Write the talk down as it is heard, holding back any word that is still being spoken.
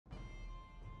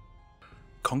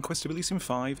Conquest of Elysium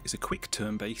 5 is a quick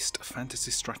turn-based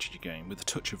fantasy strategy game with a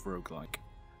touch of roguelike.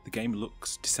 The game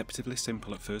looks deceptively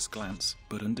simple at first glance,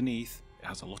 but underneath it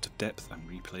has a lot of depth and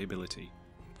replayability.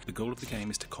 The goal of the game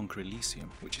is to conquer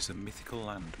Elysium, which is a mythical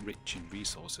land rich in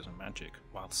resources and magic,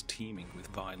 whilst teeming with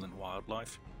violent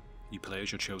wildlife. You play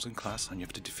as your chosen class and you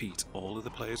have to defeat all of the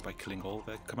players by killing all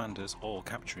their commanders or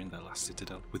capturing their last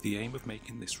citadel. With the aim of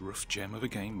making this rough gem of a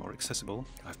game more accessible,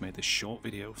 I've made this short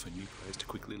video for new players to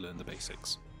quickly learn the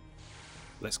basics.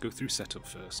 Let's go through setup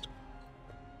first.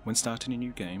 When starting a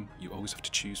new game, you always have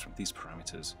to choose from these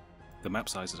parameters. The map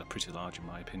sizes are pretty large in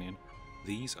my opinion.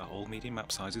 These are all medium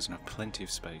map sizes and have plenty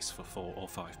of space for 4 or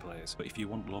 5 players, but if you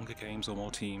want longer games or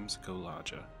more teams, go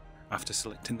larger. After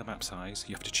selecting the map size,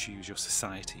 you have to choose your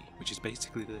society, which is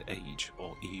basically the age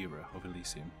or era of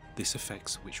Elysium. This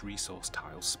affects which resource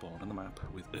tiles spawn on the map,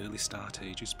 with early start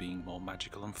ages being more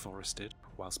magical and forested,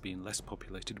 whilst being less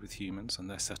populated with humans and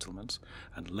their settlements,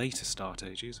 and later start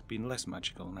ages being less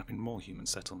magical and having more human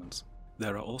settlements.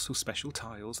 There are also special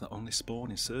tiles that only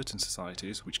spawn in certain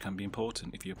societies, which can be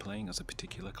important if you're playing as a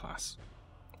particular class.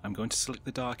 I'm going to select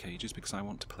the Dark Ages because I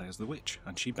want to play as the Witch,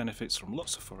 and she benefits from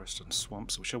lots of forests and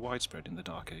swamps which are widespread in the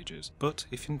Dark Ages. But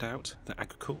if in doubt, the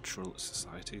Agricultural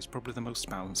Society is probably the most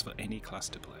balanced for any class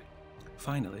to play.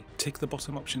 Finally, tick the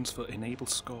bottom options for Enable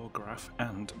Score Graph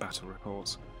and Battle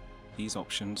Reports. These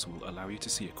options will allow you to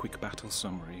see a quick battle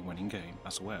summary when in game,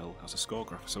 as well as a score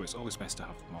graph, so it's always best to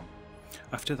have them on.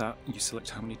 After that, you select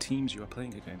how many teams you are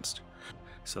playing against.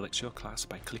 Select your class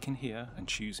by clicking here and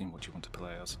choosing what you want to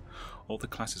play as. All the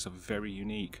classes are very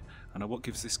unique and are what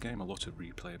gives this game a lot of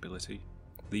replayability.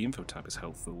 The info tab is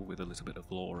helpful with a little bit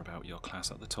of lore about your class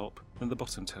at the top, and the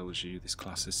bottom tells you this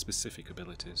class's specific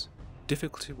abilities.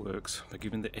 Difficulty works by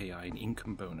giving the AI an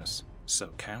income bonus, so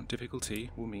count difficulty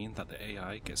will mean that the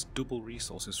AI gets double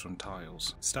resources from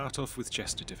tiles. Start off with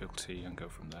Jester difficulty and go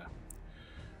from there.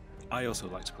 I also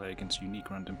like to play against unique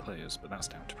random players, but that's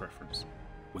down to preference.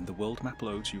 When the world map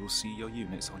loads, you will see your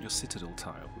units on your citadel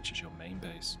tile, which is your main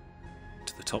base.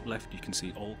 To the top left, you can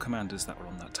see all commanders that are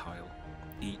on that tile.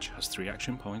 Each has 3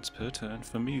 action points per turn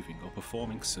for moving or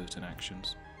performing certain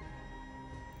actions.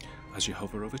 As you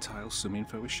hover over tiles, some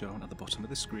info is shown at the bottom of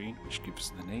the screen, which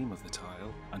gives the name of the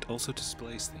tile and also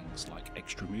displays things like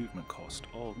extra movement cost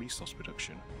or resource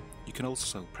production. You can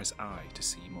also press I to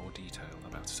see more detail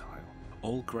about a tile.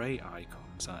 All grey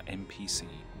icons are NPC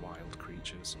wild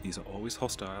creatures. These are always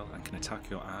hostile and can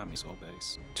attack your armies or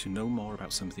base. To know more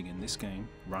about something in this game,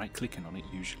 right clicking on it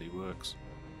usually works.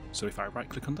 So if I right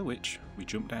click on the Witch, we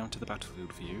jump down to the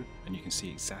battlefield view and you can see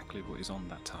exactly what is on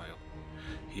that tile.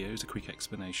 Here is a quick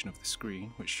explanation of the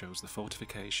screen which shows the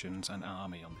fortifications and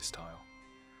army on this tile.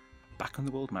 Back on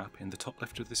the world map in the top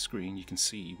left of the screen you can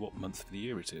see what month of the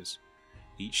year it is.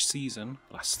 Each season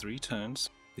lasts 3 turns.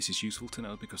 This is useful to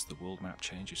know because the world map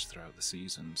changes throughout the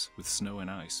seasons, with snow and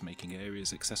ice making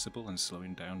areas accessible and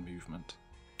slowing down movement.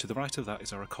 To the right of that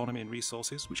is our economy and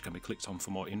resources, which can be clicked on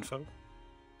for more info.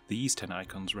 These 10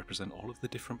 icons represent all of the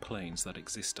different planes that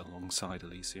exist alongside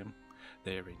Elysium.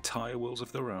 They are entire worlds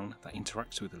of their own that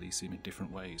interact with Elysium in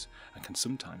different ways and can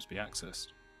sometimes be accessed.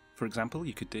 For example,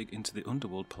 you could dig into the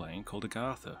underworld plane called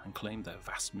Agartha and claim their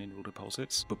vast mineral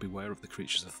deposits, but beware of the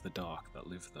creatures of the dark that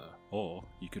live there. Or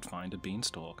you could find a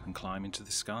beanstalk and climb into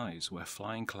the skies where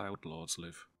flying cloud lords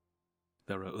live.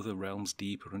 There are other realms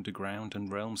deeper underground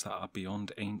and realms that are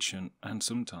beyond ancient and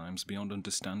sometimes beyond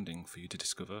understanding for you to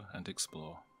discover and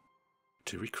explore.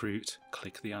 To recruit,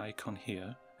 click the icon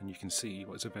here and you can see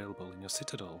what is available in your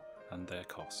citadel and their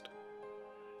cost.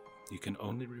 You can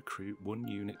only recruit 1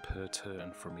 unit per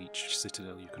turn from each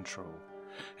citadel you control.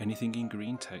 Anything in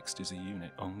green text is a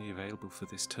unit only available for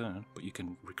this turn, but you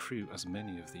can recruit as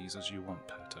many of these as you want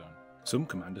per turn. Some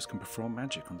commanders can perform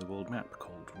magic on the world map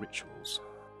called rituals.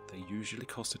 They usually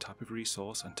cost a type of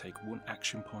resource and take 1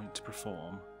 action point to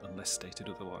perform, unless stated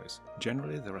otherwise.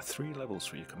 Generally, there are 3 levels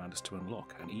for your commanders to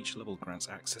unlock, and each level grants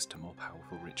access to more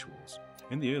powerful rituals.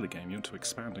 In the early game, you want to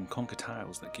expand and conquer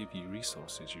tiles that give you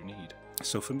resources you need.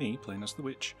 So for me, playing as the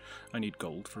Witch, I need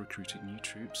gold for recruiting new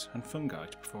troops and fungi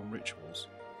to perform rituals.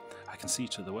 I can see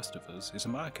to the west of us is a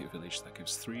market village that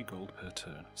gives 3 gold per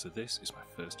turn, so this is my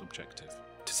first objective.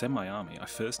 To send my army, I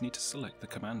first need to select the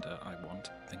commander I want,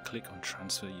 then click on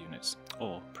Transfer Units,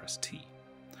 or press T.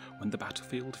 When the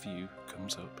battlefield view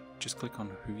comes up, just click on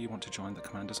who you want to join the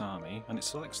commander's army and it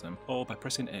selects them, or by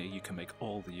pressing A you can make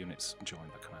all the units join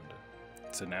the commander.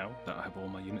 So now that I have all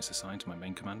my units assigned to my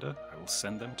main commander, I will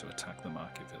send them to attack the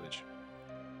market village.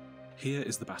 Here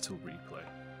is the battle replay.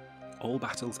 All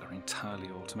battles are entirely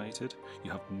automated,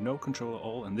 you have no control at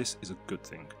all, and this is a good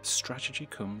thing. Strategy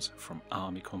comes from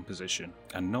army composition,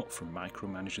 and not from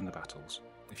micromanaging the battles.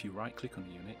 If you right click on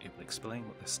a unit, it will explain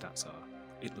what their stats are.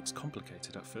 It looks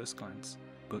complicated at first glance,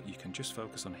 but you can just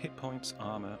focus on hit points,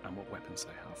 armour and what weapons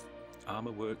they have.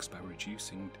 Armour works by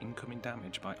reducing incoming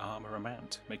damage by armour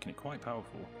amount, making it quite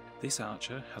powerful. This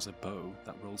archer has a bow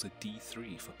that rolls a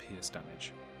d3 for pierce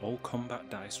damage. All combat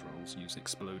dice rolls use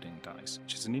exploding dice,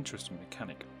 which is an interesting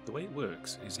mechanic. The way it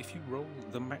works is if you roll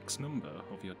the max number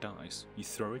of your dice, you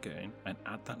throw again and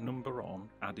add that number on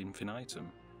ad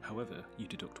infinitum. However, you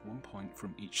deduct 1 point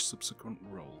from each subsequent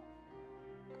roll.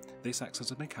 This acts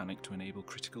as a mechanic to enable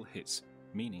critical hits,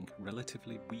 meaning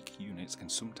relatively weak units can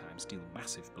sometimes deal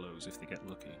massive blows if they get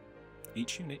lucky.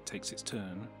 Each unit takes its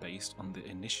turn based on the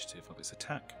initiative of its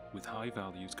attack, with high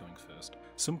values going first.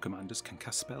 Some commanders can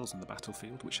cast spells on the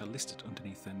battlefield which are listed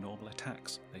underneath their normal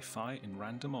attacks. They fire in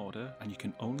random order and you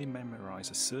can only memorise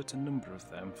a certain number of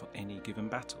them for any given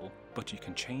battle, but you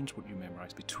can change what you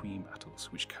memorise between battles,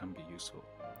 which can be useful.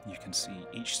 You can see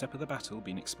each step of the battle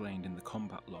being explained in the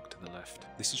combat log to the left.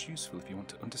 This is useful if you want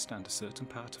to understand a certain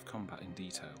part of combat in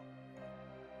detail.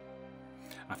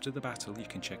 After the battle, you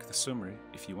can check the summary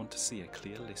if you want to see a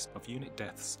clear list of unit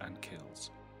deaths and kills.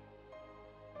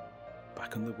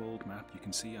 Back on the world map, you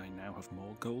can see I now have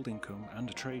more gold income and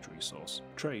a trade resource.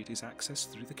 Trade is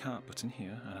accessed through the cart button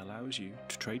here and allows you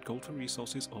to trade gold for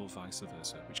resources or vice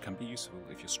versa, which can be useful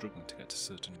if you're struggling to get a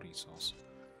certain resource.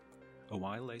 A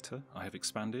while later, I have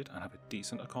expanded and have a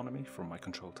decent economy from my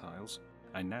control tiles.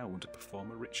 I now want to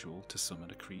perform a ritual to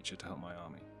summon a creature to help my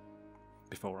army.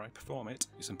 Before I perform it,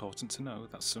 it's important to know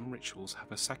that some rituals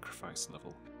have a sacrifice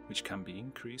level, which can be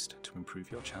increased to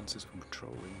improve your chances of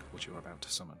controlling what you're about to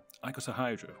summon. I got a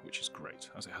Hydra, which is great,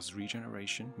 as it has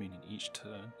regeneration, meaning each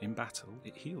turn in battle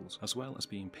it heals, as well as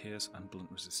being pierce and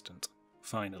blunt resistant.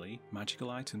 Finally,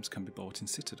 magical items can be bought in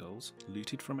citadels,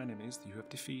 looted from enemies that you have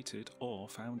defeated, or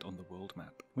found on the world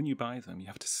map. When you buy them, you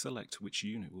have to select which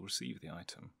unit will receive the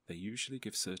item. They usually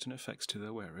give certain effects to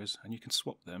their wearers, and you can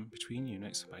swap them between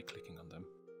units by clicking on them.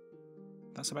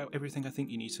 That's about everything I think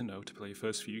you need to know to play your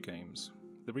first few games.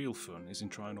 The real fun is in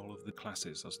trying all of the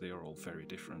classes, as they are all very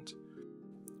different.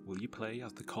 Will you play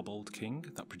as the Kobold King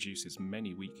that produces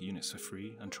many weak units for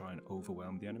free and try and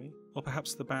overwhelm the enemy? Or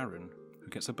perhaps the Baron, who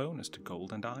gets a bonus to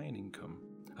gold and iron income,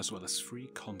 as well as free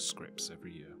conscripts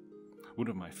every year. One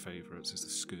of my favourites is the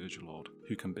Scourge Lord,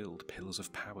 who can build pillars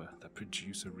of power that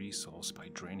produce a resource by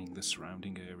draining the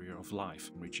surrounding area of life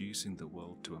and reducing the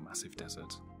world to a massive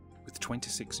desert. With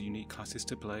 26 unique classes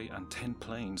to play and 10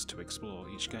 planes to explore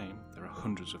each game, there are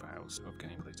hundreds of hours of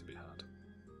gameplay to be had.